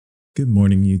Good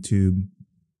morning, YouTube.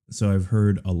 So I've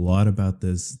heard a lot about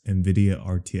this NVIDIA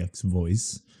RTX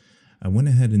Voice. I went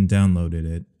ahead and downloaded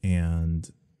it, and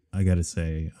I gotta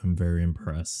say, I'm very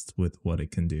impressed with what it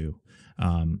can do.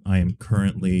 I am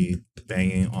currently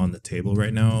banging on the table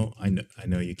right now. I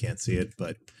know you can't see it,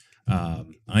 but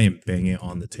I am banging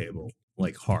on the table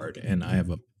like hard, and I have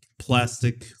a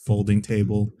plastic folding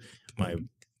table. My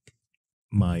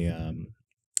my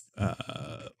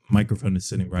microphone is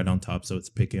sitting right on top, so it's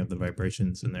picking up the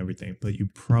vibrations and everything, but you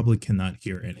probably cannot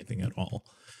hear anything at all.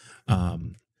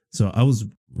 Um, so I was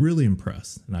really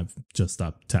impressed, and I've just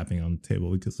stopped tapping on the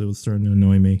table because it was starting to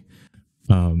annoy me.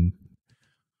 Um,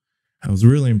 I was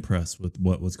really impressed with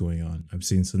what was going on. I've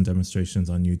seen some demonstrations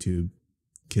on YouTube,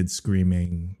 kids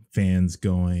screaming, fans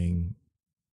going,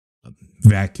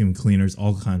 vacuum cleaners,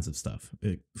 all kinds of stuff,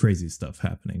 crazy stuff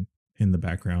happening in the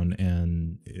background,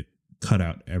 and it cut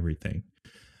out everything.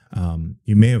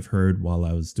 You may have heard while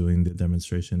I was doing the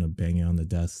demonstration of banging on the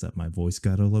desk that my voice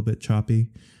got a little bit choppy.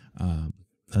 Um,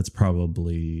 that's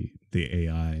probably the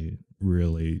AI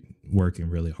really working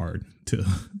really hard to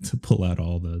to pull out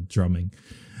all the drumming.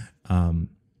 Um,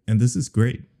 and this is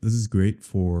great. This is great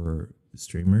for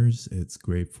streamers. It's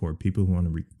great for people who want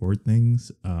to record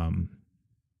things.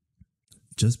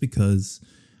 Just because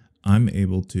I'm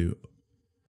able to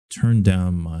turn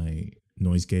down my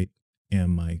noise gate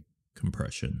and my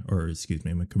compression, or excuse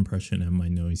me, my compression and my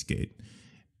noise gate,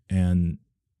 and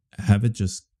have it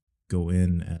just go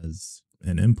in as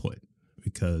an input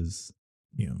because,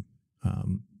 you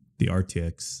know, the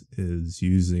RTX is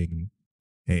using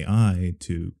AI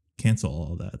to cancel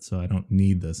all that. So I don't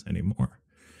need this anymore,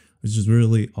 which is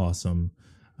really awesome.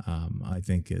 I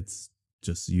think it's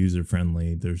just user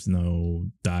friendly. There's no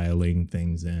dialing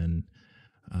things in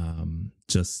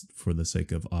just for the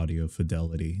sake of audio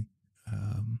fidelity.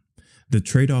 Um, the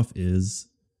trade off is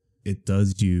it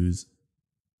does use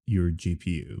your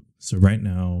GPU. So right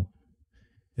now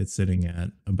it's sitting at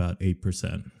about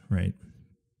 8%, right?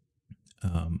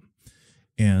 Um,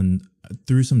 and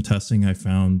through some testing, I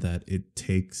found that it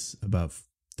takes about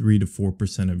 3 to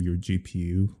 4% of your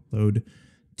GPU load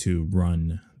to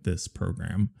run this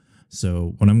program.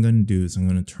 So what I'm going to do is I'm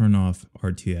going to turn off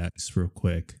RTX real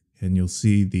quick, and you'll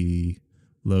see the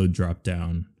load drop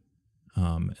down,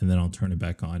 and then I'll turn it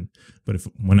back on. But if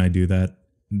when I do that,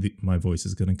 my voice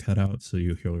is going to cut out, so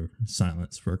you'll hear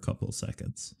silence for a couple of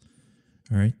seconds.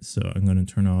 All right, so I'm going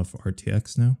to turn off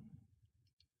RTX now.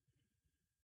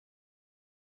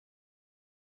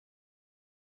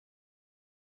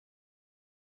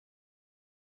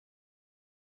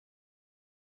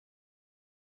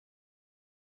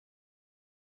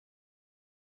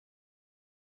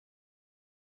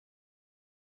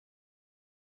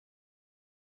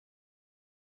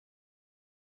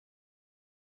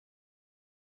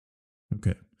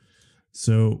 Okay,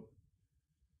 so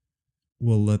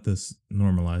we'll let this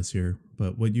normalize here.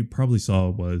 But what you probably saw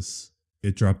was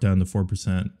it dropped down to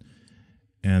 4%,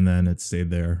 and then it stayed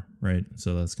there, right?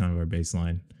 So that's kind of our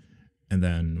baseline. And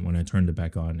then when I turned it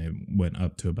back on, it went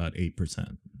up to about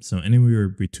 8%. So anywhere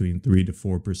between 3 to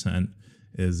 4%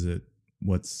 is it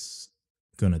what's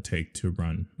going to take to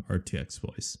run RTX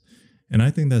Voice. And I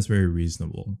think that's very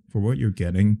reasonable for what you're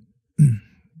getting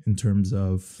in terms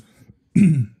of,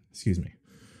 excuse me,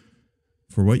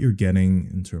 for what you're getting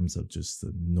in terms of just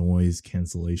the noise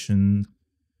cancellation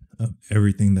of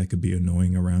everything that could be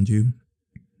annoying around you.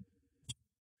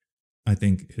 I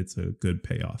think it's a good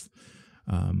payoff.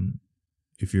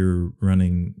 If you're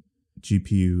running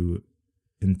GPU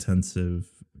intensive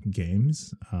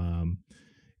games,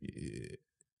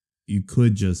 you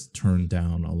could just turn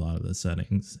down a lot of the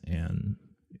settings, and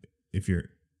if you're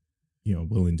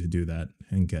willing to do that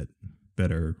and get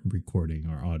better recording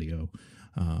or audio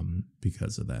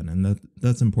because of that, and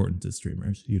that's important to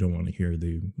streamers. You don't want to hear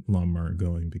the lawnmower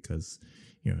going because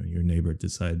your neighbor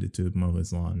decided to mow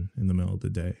his lawn in the middle of the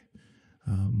day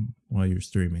while you're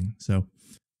streaming. So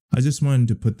I just wanted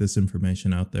to put this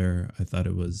information out there. I thought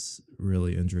it was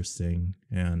really interesting,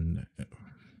 and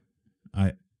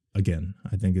I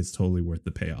think it's totally worth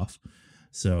the payoff.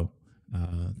 So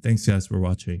thanks guys for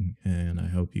watching, and I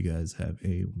hope you guys have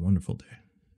a wonderful day.